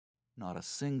Not a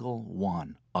single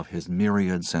one of his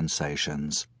myriad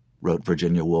sensations, wrote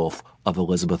Virginia Woolf of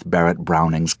Elizabeth Barrett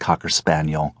Browning's Cocker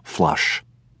Spaniel, Flush,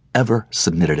 ever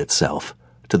submitted itself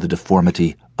to the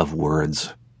deformity of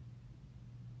words.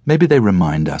 Maybe they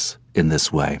remind us, in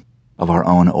this way, of our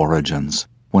own origins,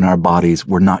 when our bodies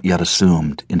were not yet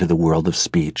assumed into the world of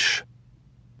speech.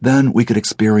 Then we could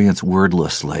experience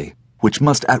wordlessly, which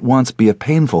must at once be a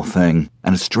painful thing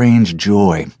and a strange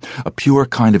joy, a pure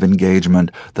kind of engagement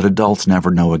that adults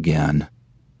never know again.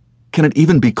 Can it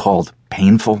even be called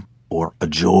painful or a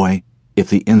joy if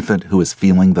the infant who is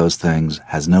feeling those things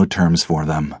has no terms for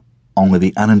them, only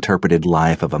the uninterpreted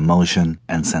life of emotion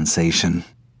and sensation?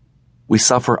 We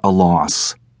suffer a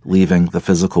loss, leaving the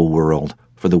physical world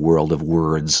for the world of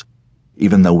words,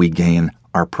 even though we gain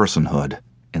our personhood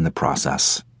in the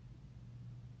process.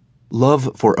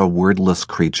 Love for a wordless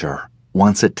creature,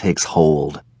 once it takes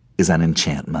hold, is an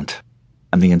enchantment,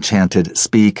 and the enchanted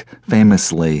speak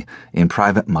famously in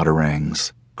private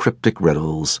mutterings, cryptic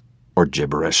riddles, or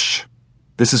gibberish.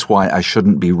 This is why I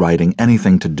shouldn't be writing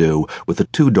anything to do with the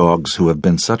two dogs who have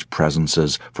been such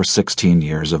presences for 16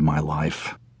 years of my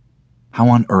life. How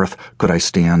on earth could I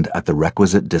stand at the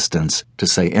requisite distance to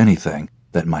say anything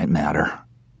that might matter?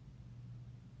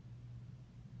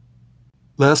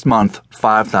 Last month,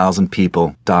 5,000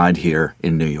 people died here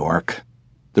in New York.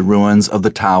 The ruins of the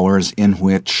towers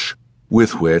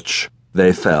with which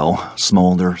they fell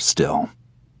smolder still.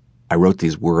 I wrote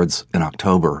these words in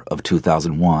October of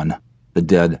 2001. The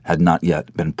dead had not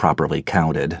yet been properly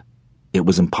counted. It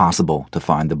was impossible to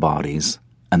find the bodies,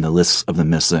 and the lists of the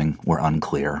missing were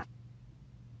unclear.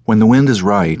 When the wind is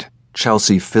right,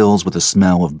 Chelsea fills with the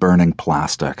smell of burning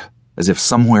plastic, as if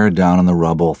somewhere down in the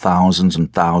rubble thousands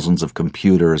and thousands of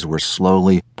computers were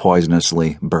slowly,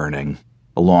 poisonously burning,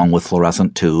 along with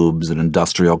fluorescent tubes and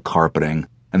industrial carpeting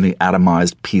and the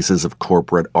atomized pieces of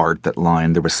corporate art that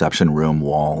lined the reception room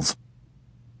walls.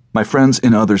 My friends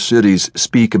in other cities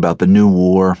speak about the new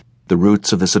war, the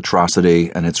roots of this atrocity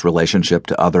and its relationship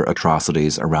to other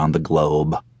atrocities around the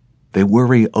globe. They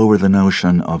worry over the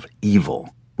notion of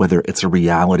evil, whether it's a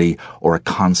reality or a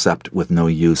concept with no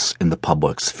use in the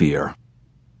public sphere.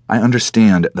 I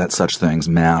understand that such things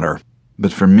matter,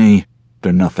 but for me,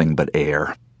 they're nothing but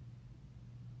air.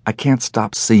 I can't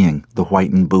stop seeing the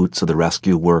whitened boots of the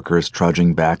rescue workers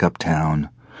trudging back uptown,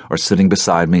 or sitting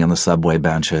beside me on the subway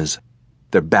benches.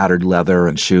 Their battered leather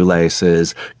and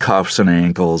shoelaces, cuffs and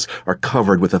ankles are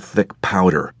covered with a thick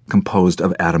powder composed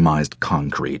of atomized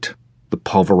concrete. The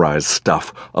pulverized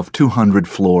stuff of 200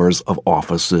 floors of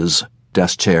offices,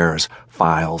 desk chairs,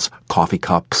 files, coffee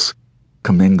cups,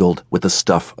 commingled with the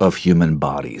stuff of human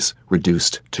bodies,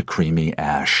 reduced to creamy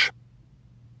ash.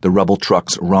 The rubble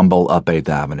trucks rumble up 8th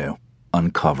Avenue,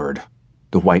 uncovered.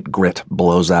 The white grit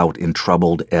blows out in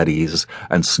troubled eddies,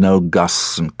 and snow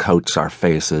gusts and coats our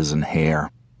faces and hair.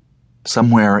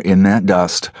 Somewhere in that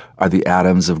dust are the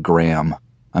atoms of Graham,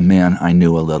 a man I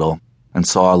knew a little, and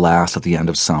saw last at the end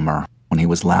of summer, when he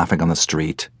was laughing on the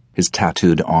street, his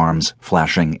tattooed arms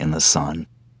flashing in the sun.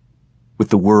 With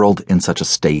the world in such a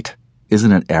state,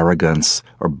 isn't it arrogance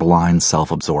or blind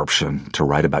self-absorption to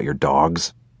write about your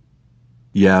dogs?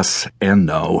 Yes and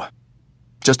no.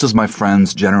 Just as my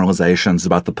friends' generalizations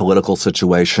about the political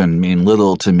situation mean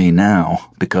little to me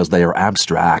now because they are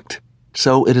abstract,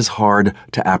 so it is hard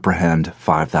to apprehend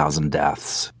 5,000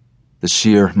 deaths. The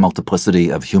sheer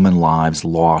multiplicity of human lives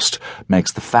lost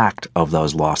makes the fact of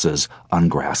those losses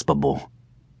ungraspable.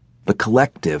 The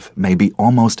collective may be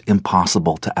almost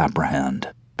impossible to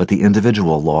apprehend, but the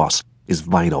individual loss is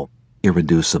vital,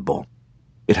 irreducible.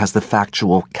 It has the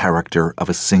factual character of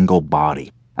a single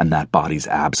body, and that body's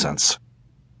absence.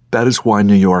 That is why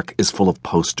New York is full of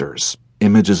posters,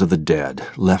 images of the dead,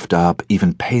 left up,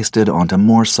 even pasted onto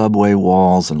more subway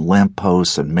walls and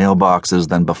lampposts and mailboxes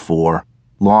than before,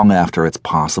 long after it's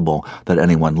possible that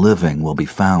anyone living will be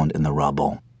found in the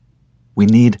rubble. We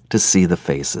need to see the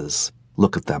faces,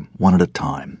 look at them one at a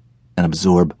time, and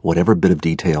absorb whatever bit of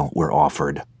detail we're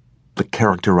offered, the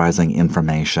characterizing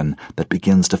information that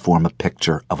begins to form a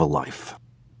picture of a life.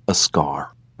 A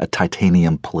scar, a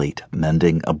titanium plate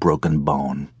mending a broken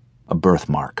bone, a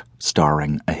birthmark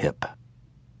starring a hip.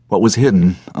 What was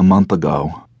hidden a month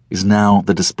ago is now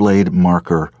the displayed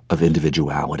marker of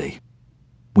individuality.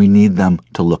 We need them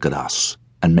to look at us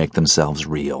and make themselves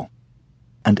real.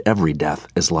 And every death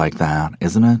is like that,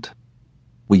 isn't it?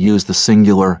 We use the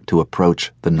singular to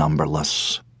approach the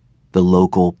numberless. The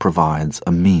local provides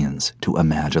a means to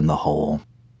imagine the whole.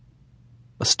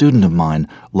 A student of mine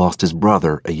lost his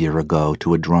brother a year ago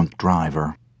to a drunk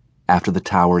driver. After the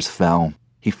towers fell,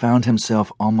 he found himself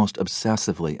almost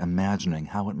obsessively imagining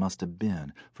how it must have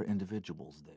been for individuals there.